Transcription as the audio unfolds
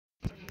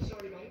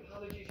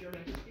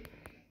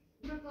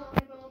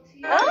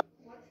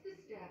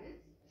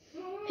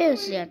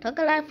Here's your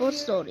Toca Life Food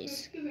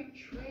Stories.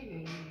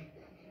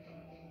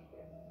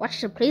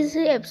 Watch the previous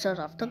episode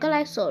of Toca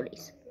Life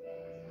Stories.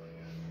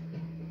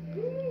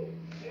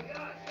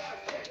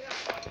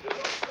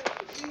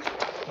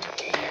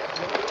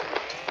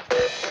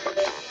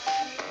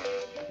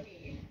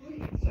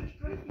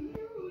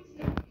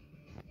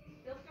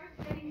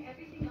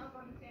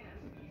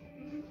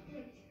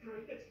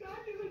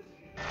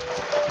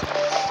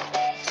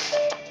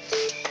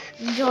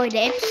 Enjoy the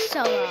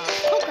episode of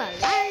Toca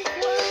Life Stories.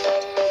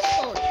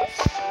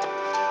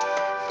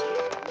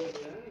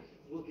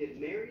 We'll get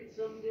married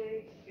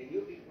someday, and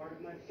you'll be part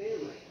of my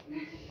family.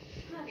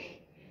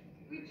 Honey,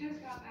 we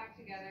just got back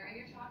together, and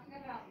you're talking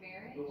about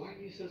marriage? But why are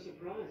you so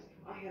surprised?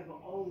 I have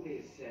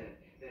always said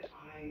that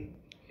I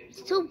am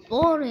So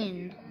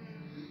boring.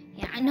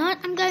 Yeah, I know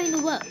I'm going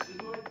to work. This is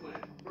my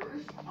plan.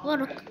 First,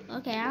 Work.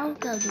 Okay, I'll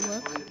go to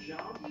work. find a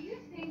job. Do you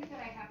think that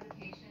I have the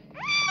patience?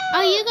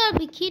 Oh, you gotta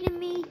be kidding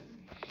me.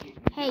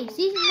 Hey, this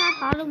is not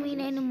Halloween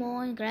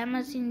anymore, and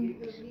Grandma's in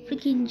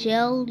freaking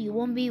jail. You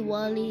won't be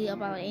worried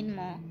about it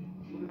anymore.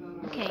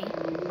 Okay.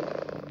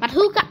 But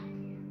who got...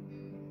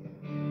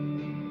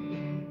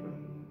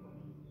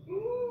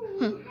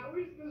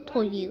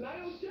 Told you.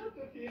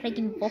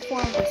 Freaking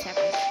before this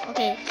happened.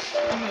 Okay,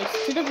 anyways,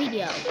 to the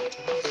video.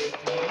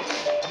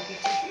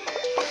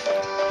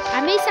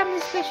 I made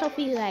something special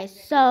for you guys,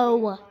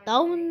 so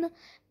don't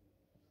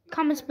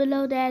comments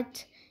below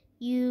that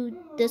you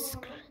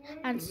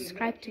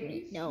unsubscribe to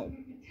me. No.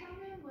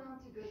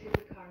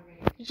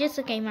 It's just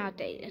a game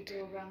outdated.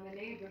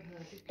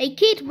 Hey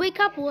kid, wake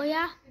up, will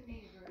ya?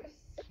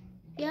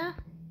 Yeah?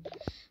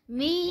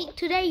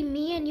 Today,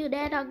 me and your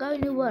dad are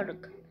going to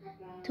work.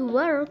 To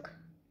work?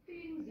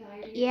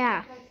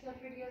 Yeah.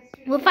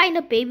 We'll find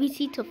a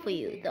babysitter for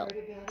you, though.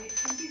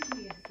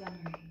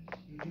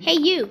 Hey,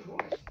 you.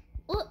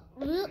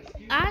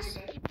 Ask.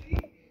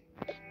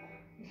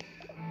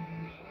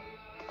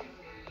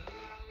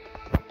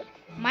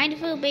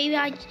 Mindful baby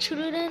are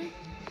children.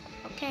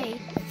 Okay.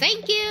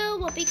 Thank you.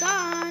 We'll be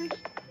gone.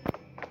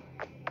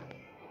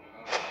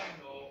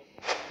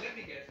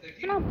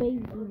 You're not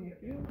baby.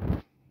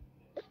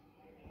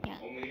 Yeah.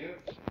 Only if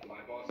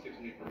my boss gives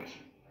me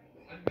permission.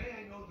 And may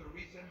I know the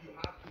reason you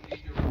have to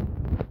leave your room?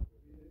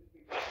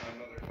 My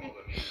mother called a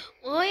meeting.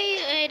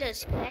 Wait a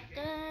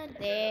second.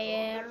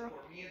 There.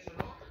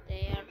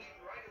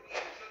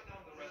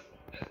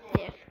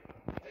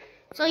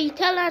 So you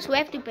tell us we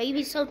have to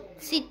babysit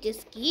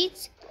these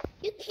kids?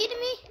 You kidding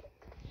me?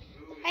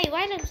 Hey,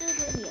 why am I still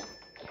doing here?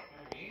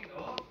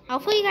 I'll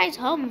put you guys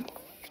home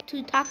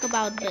to talk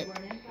about it.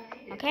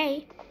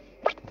 Okay?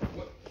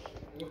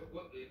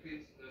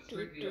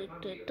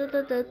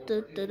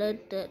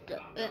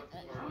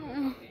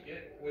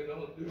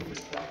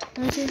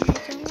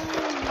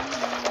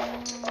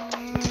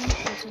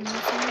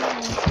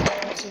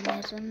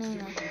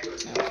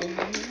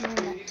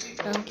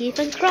 Don't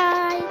even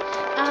cry.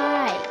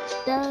 I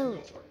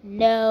don't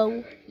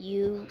know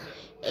you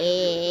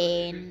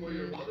in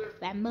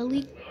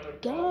Family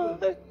Guy. My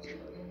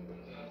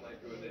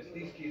goodness,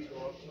 these kids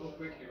grow up so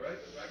quickly, right?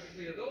 They're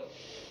practically adults.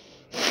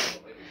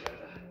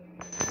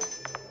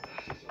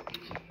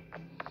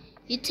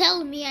 You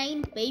tell me I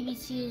ain't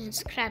babysitting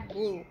scrap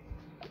wool.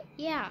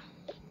 Yeah.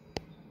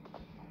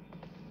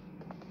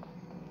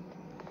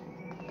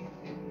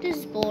 This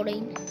is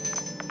boring.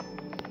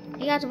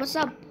 Hey guys, what's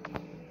up?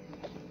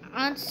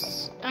 I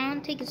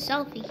want to take a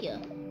selfie here.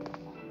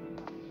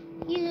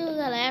 You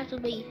gotta have to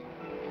be.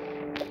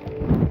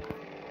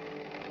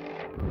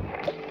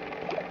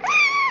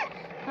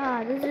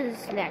 Ah, this is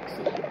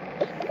Lexi.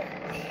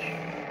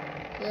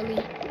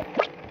 Really?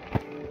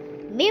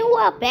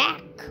 Meanwhile,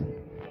 back.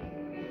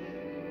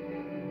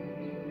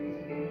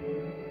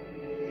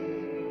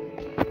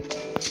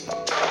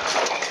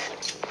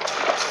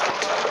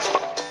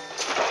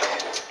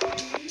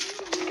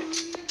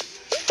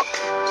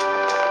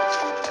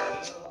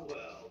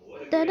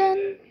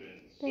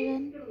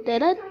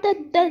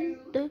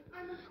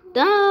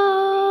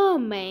 Oh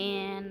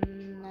man.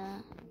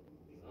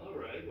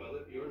 Alright, well,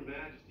 if your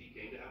majesty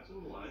came to have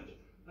some lunch,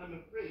 I'm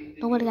afraid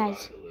Don't worry,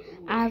 guys.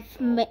 I've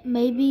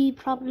maybe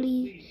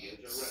probably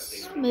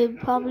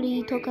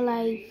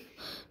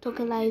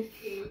Toca Life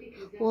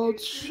World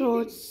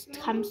Shorts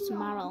comes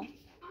tomorrow.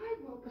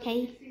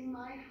 Okay?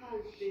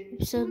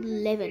 Episode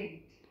 11,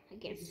 I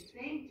guess.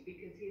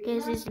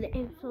 Because it's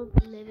episode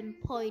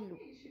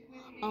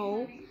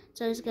 11.0.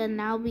 So it's gonna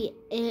now be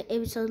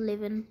episode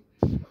 11.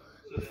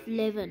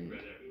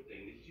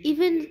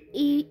 Even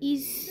it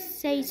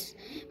says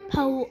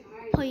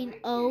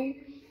 0.0,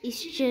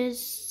 it's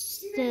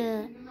just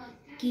the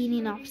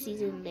beginning of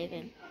season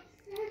 11.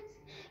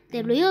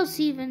 The real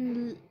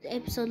season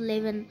episode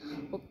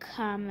 11 will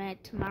come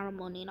at tomorrow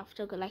morning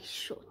after the live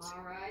shorts.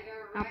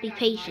 I'll be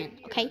patient,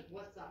 okay?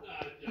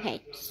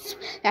 Okay,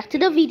 back to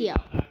the video.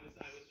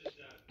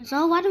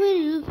 So what do we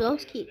do with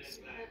those kids?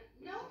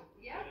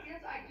 Yes,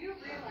 I do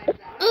realize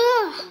that.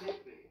 Ugh!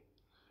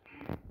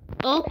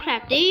 Oh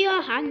crap, they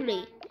are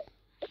hungry.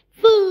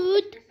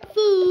 Food!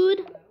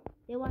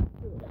 They want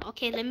food.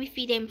 Okay, let me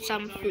feed them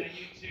some food.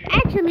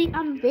 Actually,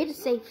 I'm better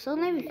safe, so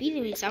let me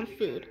feed them some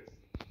food.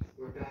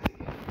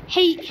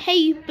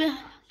 Hey,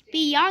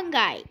 be young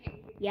guy.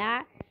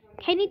 Yeah?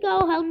 Can you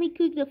go help me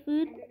cook the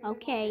food?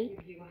 Okay.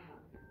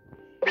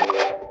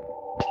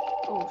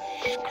 Oh,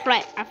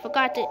 crap. I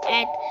forgot to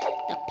add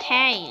the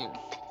pan.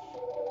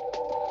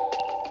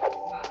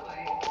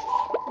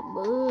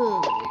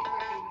 Boom.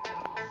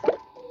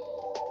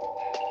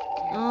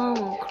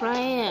 Oh,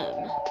 crap.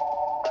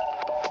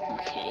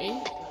 Okay.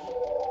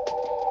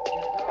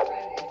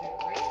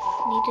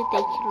 Need a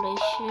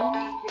decoration.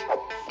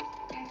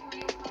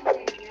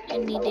 I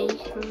need a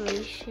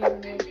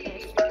decoration.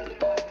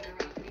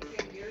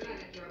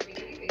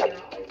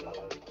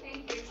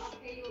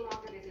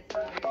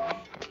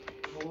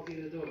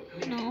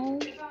 No.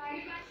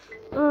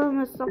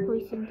 Let's stop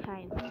wasting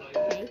time.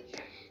 Okay.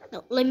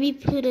 No, let me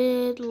put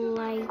it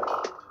like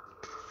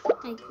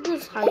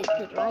this is how you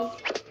put it, right?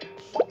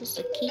 This is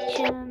the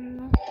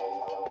kitchen.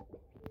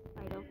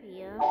 Right over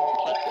here.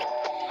 Okay, good.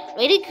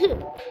 Ready to cook.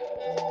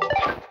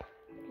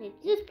 Okay,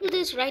 just put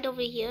this right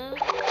over here.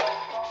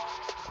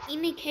 In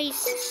any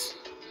case,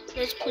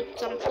 let's put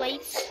some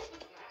plates.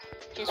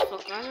 Just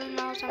forgotten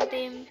about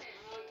something.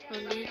 We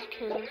need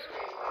to.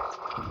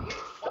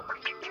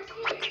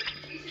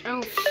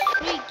 Oh,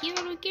 wait, give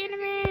it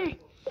me.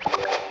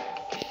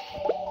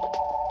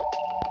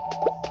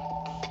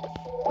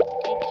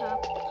 Take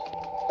up.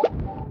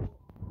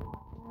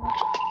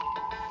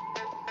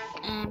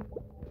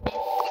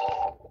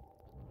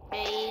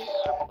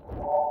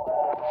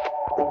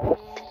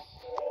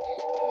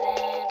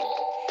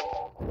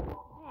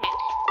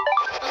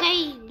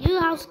 Okay, new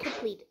house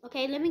complete.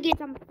 Okay, let me get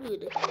some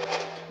food.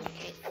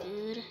 Okay,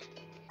 food.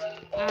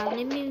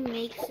 Let me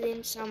make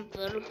them some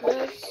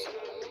burgers.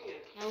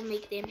 I'll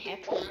make them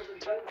happy.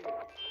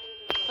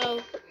 Oh,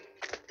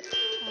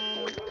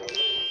 I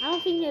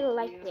don't think they'll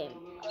like them.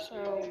 So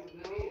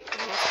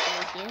let's go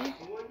here.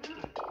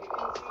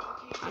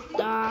 Hot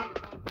dog.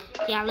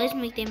 Yeah, let's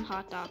make them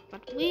hot dog.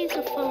 But where's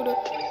the photo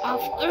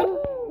of?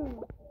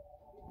 Oh,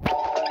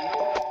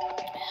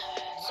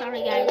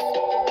 sorry guys.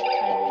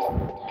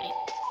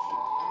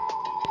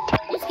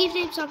 Let's give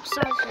them some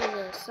sauce for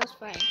this. That's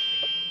fine.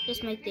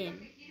 Let's make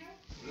them.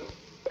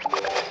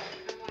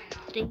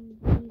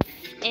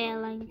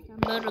 Airline some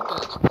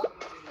burgers.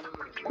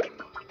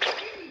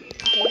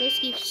 Okay, let's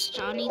give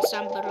Johnny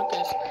some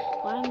burgers.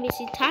 Why I'm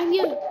missing time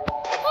here?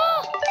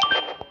 Ah!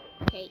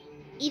 Okay,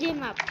 eat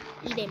them up.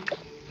 Eat them.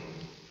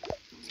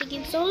 It's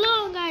taking so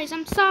long, guys.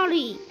 I'm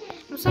sorry.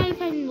 I'm sorry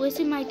if I'm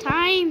wasting my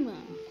time.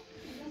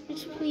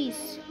 Just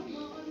please.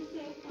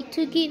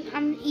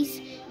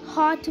 It's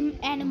hard to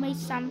animate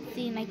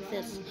something like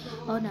this.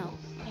 Oh no.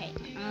 Okay.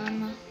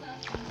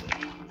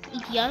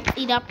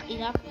 Eat up.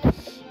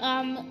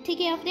 Take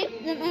care of them.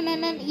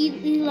 No.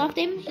 You love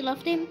them. You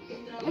love them.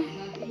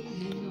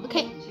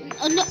 Okay.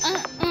 No.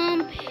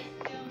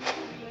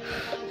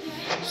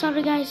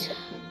 Sorry guys.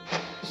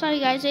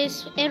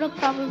 There's error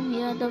problem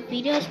here. The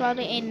video is about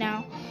to end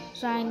now,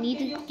 so I need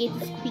to get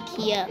this quick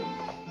here.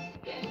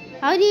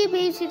 How do you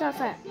babysit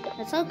that?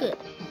 That's so good.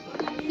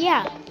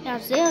 Yeah,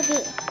 that's real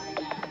good.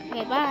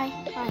 Okay, bye.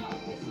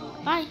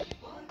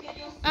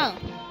 Oh,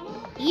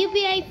 you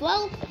behave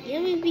well.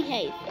 You will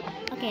behave.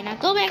 Okay, now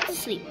go back to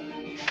sleep.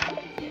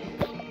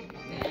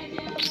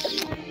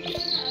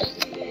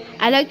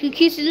 I like to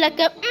kiss it like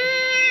a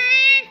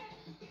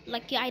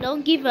like I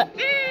don't give a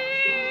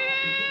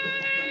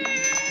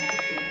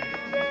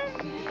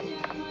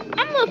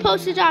I'm gonna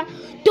post it on.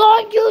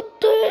 Don't you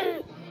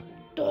dare!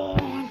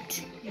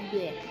 Don't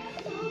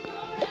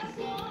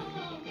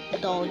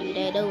you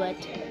dare do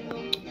it.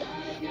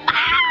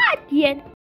 The end.